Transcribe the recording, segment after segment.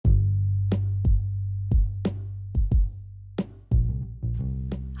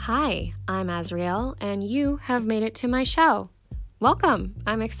Hi, I'm Azriel, and you have made it to my show. Welcome.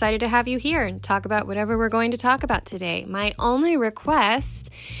 I'm excited to have you here and talk about whatever we're going to talk about today. My only request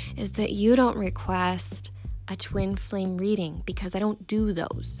is that you don't request a twin flame reading because I don't do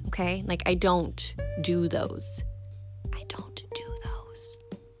those, okay? I don't do those. I don't do those.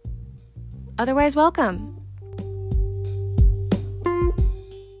 Otherwise, welcome.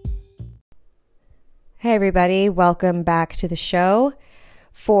 Hey everybody, welcome back to the show.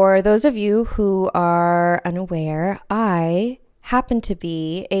 For those of you who are unaware, I happen to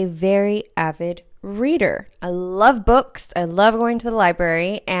be a very avid reader. I love books. I love going to the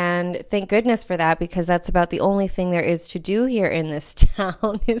library, and thank goodness for that because that's about the only thing there is to do here in this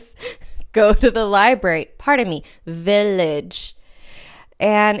town is go to the library. Pardon me, village.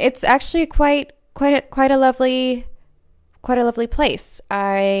 And it's actually quite a lovely place.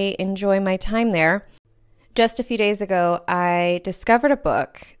 I enjoy my time there. Just a few days ago, I discovered a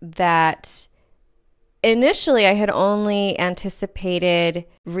book that initially I had only anticipated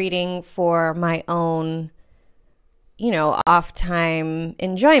reading for my own, off time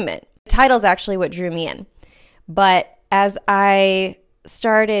enjoyment. The title's actually what drew me in. But as I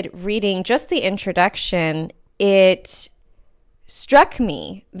started reading just the introduction, it struck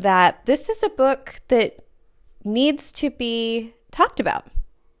me that this is a book that needs to be talked about.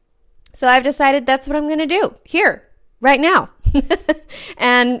 So I've decided that's what I'm going to do here, right now,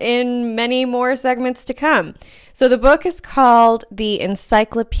 and in many more segments to come. So the book is called The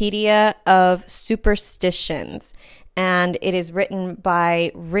Encyclopedia of Superstitions, and it is written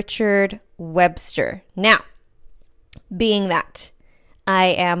by Richard Webster. Now, being that I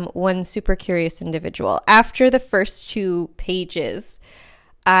am one super curious individual, after the first 2 pages,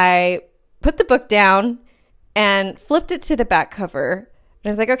 I put the book down and flipped it to the back cover. And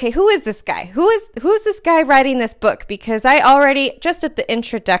I was like, okay, who is this guy? Who's this guy writing this book? Because I already, just at the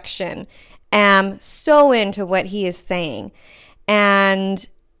introduction, am so into what he is saying. And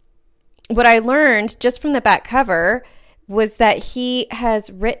what I learned just from the back cover was that he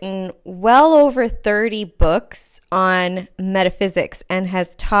has written well over 30 books on metaphysics and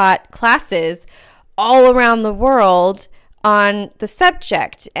has taught classes all around the world on the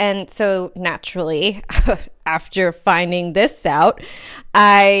subject. And so naturally, after finding this out,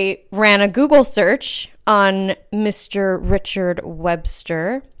 I ran a Google search on Mr. Richard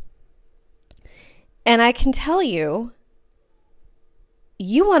Webster. And I can tell you,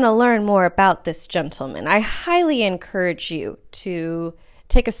 you want to learn more about this gentleman. I highly encourage you to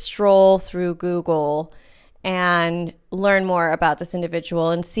take a stroll through Google and learn more about this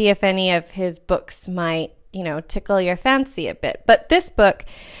individual and see if any of his books might tickle your fancy a bit. But this book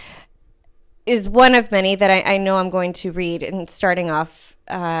is one of many that I know I'm going to read. And starting off,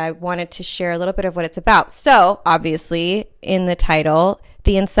 I wanted to share a little bit of what it's about. So, obviously, in the title,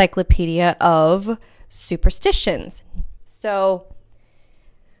 The Encyclopedia of Superstitions. So,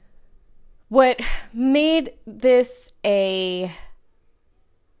 what made this a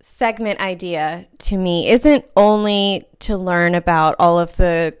segment idea to me isn't only to learn about all of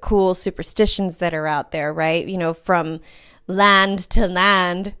the cool superstitions that are out there, right? From land to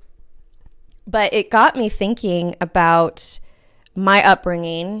land. But it got me thinking about my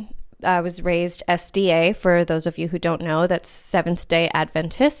upbringing. I was raised SDA, for those of you who don't know, that's Seventh-day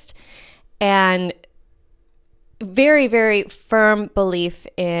Adventist. And very, very firm belief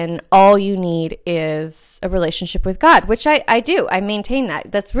in all you need is a relationship with God, which I do. I maintain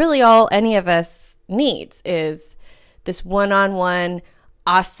that. That's really all any of us needs is this one-on-one,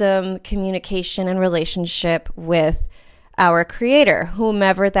 awesome communication and relationship with our Creator,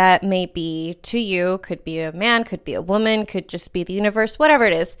 whomever that may be to you. Could be a man, could be a woman, could just be the universe, whatever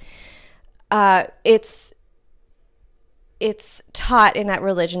it is. It's taught in that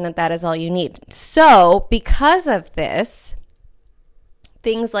religion that is all you need. So because of this,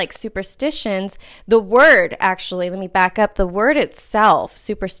 things like superstitions, the word actually, let me back up, the word itself,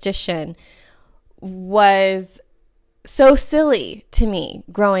 superstition, was so silly to me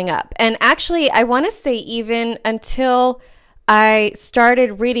growing up. And actually, I want to say even until I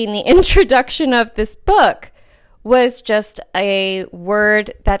started reading the introduction of this book was just a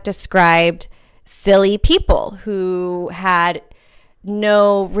word that described silly people who had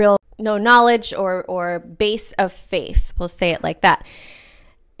no knowledge or base of faith. We'll say it like that.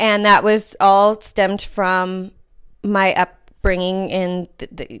 And that was all stemmed from my upbringing in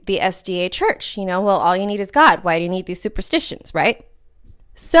the SDA church. All you need is God. Why do you need these superstitions, right?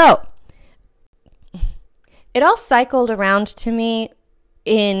 So it all cycled around to me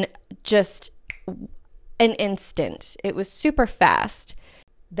in just an instant. It was super fast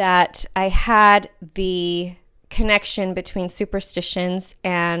that I had the connection between superstitions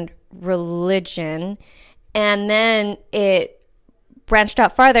and religion. And then it branched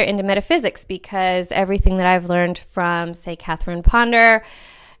out farther into metaphysics, because everything that I've learned from, say, Catherine Ponder,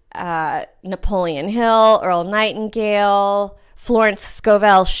 Napoleon Hill, Earl Nightingale, Florence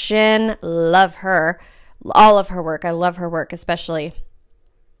Scovel Shinn, love her. All of her work. I love her work especially.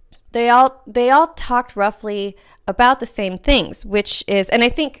 They all talked roughly about the same things, which is, and I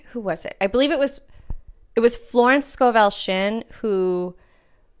think, who was it? I believe it was Florence Scovel Shinn who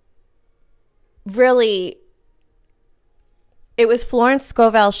really, it was Florence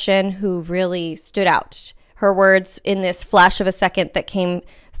Scovel Shinn who really stood out. Her words in this flash of a second that came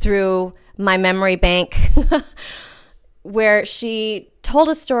through my memory bank, where she told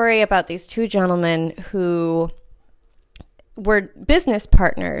a story about these two gentlemen who were business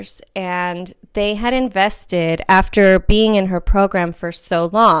partners, and they had invested, after being in her program for so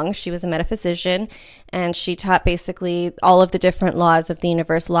long. She was a metaphysician, and she taught basically all of the different laws of the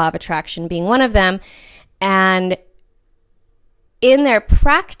universe, law of attraction being one of them. And in their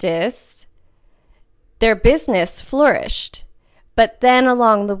practice, their business flourished. But then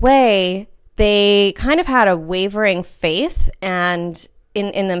along the way, they kind of had a wavering faith and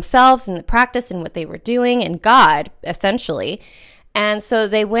in themselves, in the practice, and what they were doing, and God, essentially. And so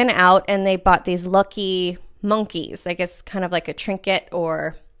they went out and they bought these lucky monkeys, I guess kind of like a trinket,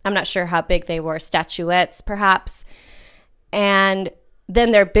 or I'm not sure how big they were, statuettes perhaps. And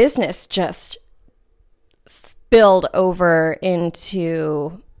then their business just spilled over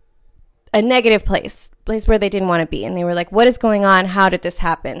into a negative place where they didn't want to be. And they were like, what is going on? How did this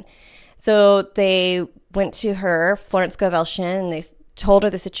happen? So they went to her, Florence Scovel Shinn, and they told her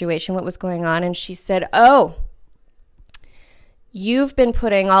the situation, what was going on. And she said, oh, you've been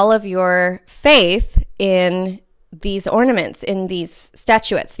putting all of your faith in these ornaments, in these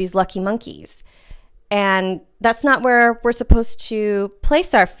statuettes, these lucky monkeys. And that's not where we're supposed to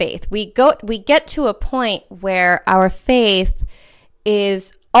place our faith. We get to a point where our faith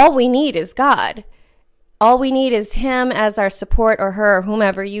is, all we need is God. All we need is him as our support, or her, or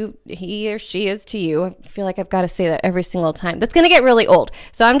whomever he or she is to you. I feel like I've got to say that every single time. That's going to get really old.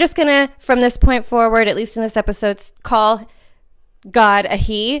 So I'm just going to, from this point forward, at least in this episode, call God a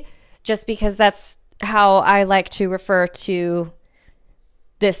he, just because that's how I like to refer to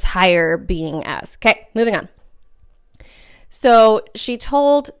this higher being as. Okay, moving on. So she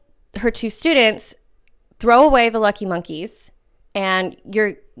told her two students, throw away the lucky monkeys and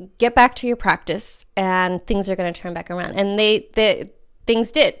get back to your practice, and things are going to turn back around. And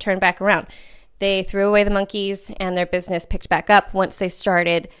things did turn back around. They threw away the monkeys, and their business picked back up once they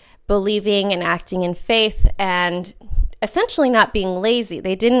started believing and acting in faith, and essentially not being lazy.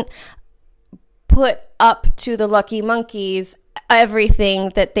 They didn't put up to the lucky monkeys everything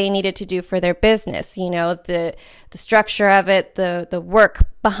that they needed to do for their business. You know, the structure of it, the work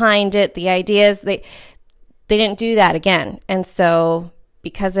behind it, the ideas. They didn't do that again. And so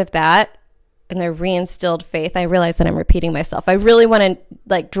because of that and their reinstilled faith, I realize that I'm repeating myself. I really want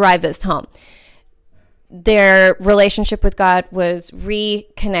to drive this home. Their relationship with God was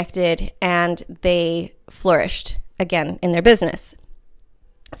reconnected, and they flourished again in their business.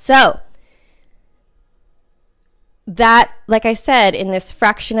 So that, like I said, in this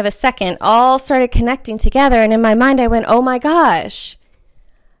fraction of a second, all started connecting together. And in my mind, I went, oh my gosh,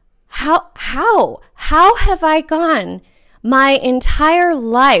 how have I gone my entire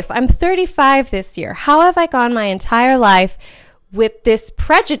life? I'm 35 this year. How have I gone my entire life with this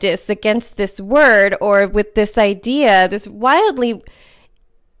prejudice against this word, or with this idea, this wildly,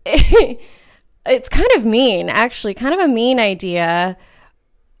 it's kind of mean, actually, kind of a mean idea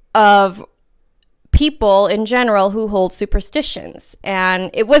of people in general who hold superstitions. And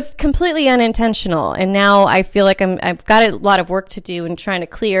it was completely unintentional. And now I feel like I've got a lot of work to do in trying to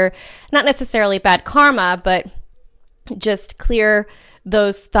clear, not necessarily bad karma, but just clear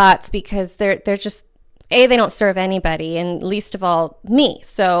those thoughts, because they're just, they don't serve anybody, and least of all me.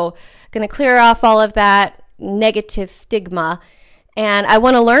 So going to clear off all of that negative stigma. And I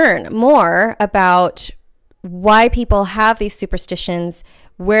want to learn more about why people have these superstitions,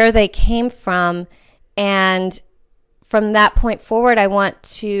 where they came from. And from that point forward, I want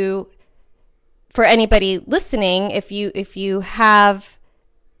to, for anybody listening, if you hold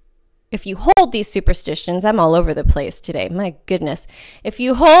these superstitions, I'm all over the place today, my goodness. If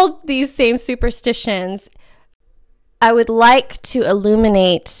you hold these same superstitions, I would like to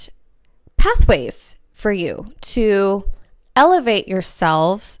illuminate pathways for you to elevate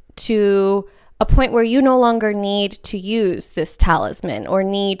yourselves to a point where you no longer need to use this talisman, or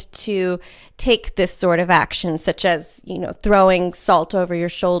need to take this sort of action, such as, throwing salt over your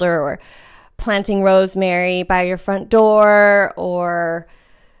shoulder, or planting rosemary by your front door, or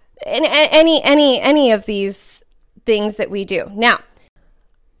any of these things that we do. Now,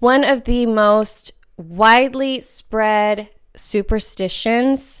 one of the most widely spread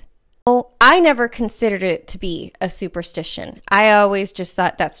superstitions, I never considered it to be a superstition. I always just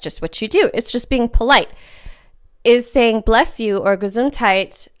thought that's just what you do. It's just being polite. Is saying bless you or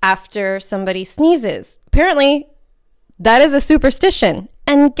gesundheit after somebody sneezes. Apparently, that is a superstition.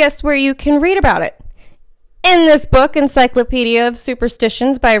 And guess where you can read about it? In this book, Encyclopedia of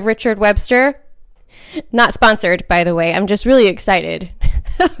Superstitions by Richard Webster. Not sponsored, by the way. I'm just really excited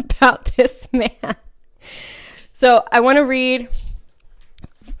about this man. So I want to read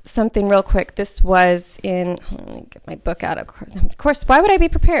something real quick. This was in, let me get my book out. Of course, why would I be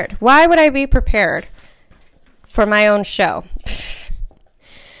prepared? Why would I be prepared for my own show?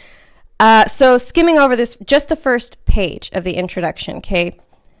 So skimming over this, just the first page of the introduction, okay?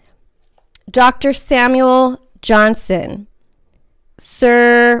 Dr. Samuel Johnson,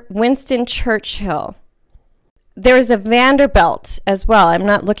 Sir Winston Churchill. There's a Vanderbilt as well. I'm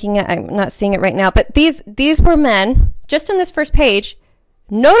not seeing it right now, but these were men, just in this first page,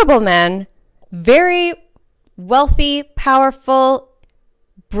 notable men, very wealthy, powerful,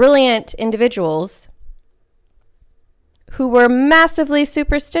 brilliant individuals who were massively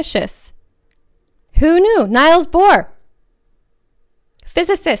superstitious. Who knew? Niels Bohr,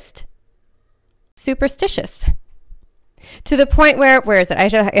 physicist, superstitious. To the point where is it?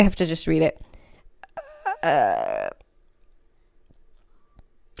 I have to just read it.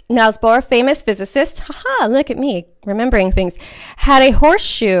 Niels Bohr, famous physicist, haha, look at me, remembering things, had a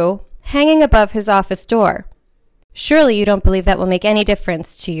horseshoe hanging above his office door. Surely you don't believe that will make any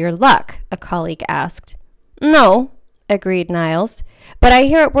difference to your luck, a colleague asked. No, agreed Niles, but I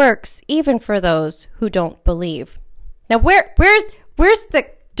hear it works even for those who don't believe. Now where's the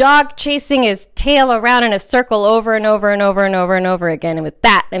dog chasing his tail around in a circle over and over and over and over and over again? And with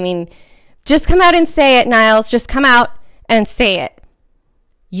that, I mean, just come out and say it, Niles. Just come out and say it.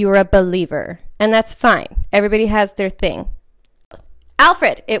 You're a believer. And that's fine. Everybody has their thing.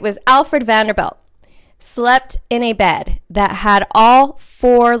 It was Alfred Vanderbilt, slept in a bed that had all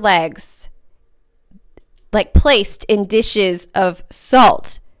four legs like placed in dishes of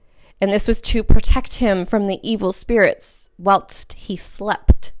salt. And this was to protect him from the evil spirits whilst he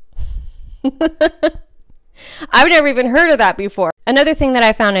slept. I've never even heard of that before. Another thing that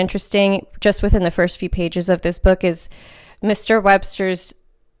I found interesting just within the first few pages of this book is Mr. Webster's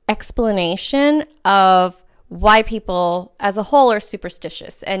explanation of why people as a whole are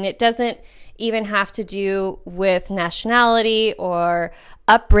superstitious. And it doesn't even have to do with nationality or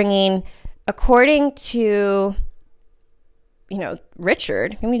upbringing. According to,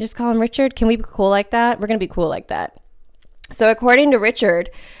 Richard, can we just call him Richard? Can we be cool like that? We're going to be cool like that. So according to Richard,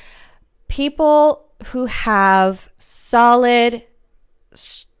 people who have solid,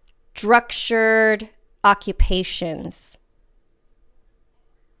 structured occupations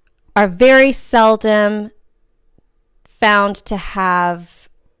are very seldom found to have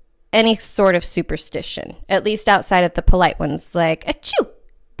any sort of superstition, at least outside of the polite ones like, achoo,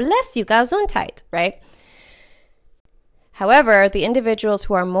 bless you, gesundheit, right? However, the individuals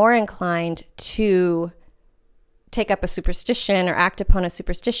who are more inclined to take up a superstition or act upon a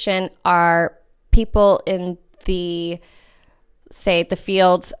superstition are people in the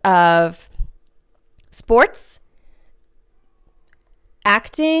fields of sports,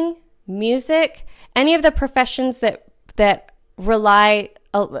 acting, music, any of the professions that rely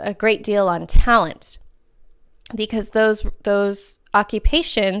a great deal on talent, because those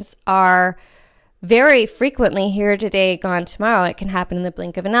occupations are very frequently here today, gone tomorrow. It can happen in the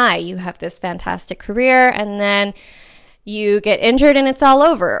blink of an eye. You have this fantastic career and then you get injured and it's all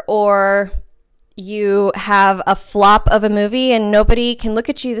over, or you have a flop of a movie and nobody can look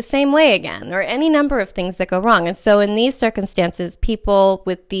at you the same way again, or any number of things that go wrong. And so in these circumstances, people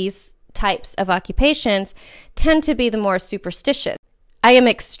with these types of occupations tend to be the more superstitious. I am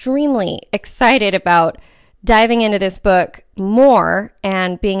extremely excited about diving into this book more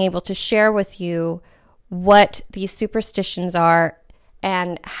and being able to share with you what these superstitions are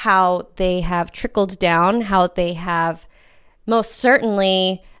and how they have trickled down, how they have most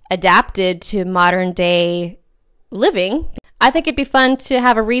certainly adapted to modern day living. I think it'd be fun to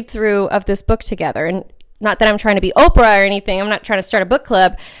have a read through of this book together. And not that I'm trying to be Oprah or anything. I'm not trying to start a book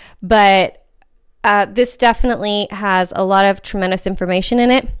club, but this definitely has a lot of tremendous information in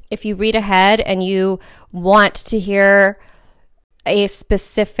it. If you read ahead and you want to hear a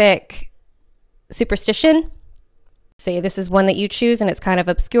specific superstition, say this is one that you choose and it's kind of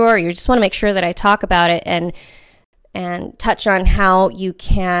obscure, you just want to make sure that I talk about it and touch on how you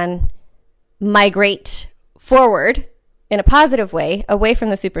can migrate forward in a positive way, away from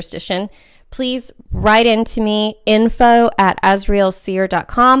the superstition, please write into me,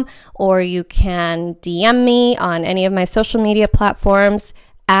 info@azrielseer.com, or you can DM me on any of my social media platforms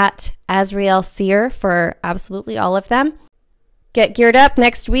at Azriel Seer for absolutely all of them. Get geared up.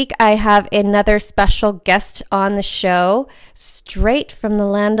 Next week, I have another special guest on the show, straight from the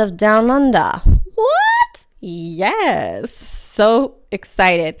land of Down Under. What? Yes. So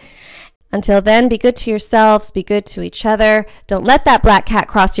excited. Until then, be good to yourselves, be good to each other. Don't let that black cat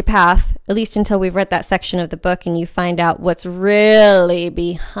cross your path, at least until we've read that section of the book and you find out what's really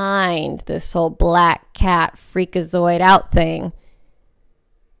behind this whole black cat freakazoid out thing.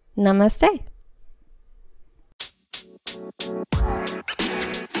 Namaste.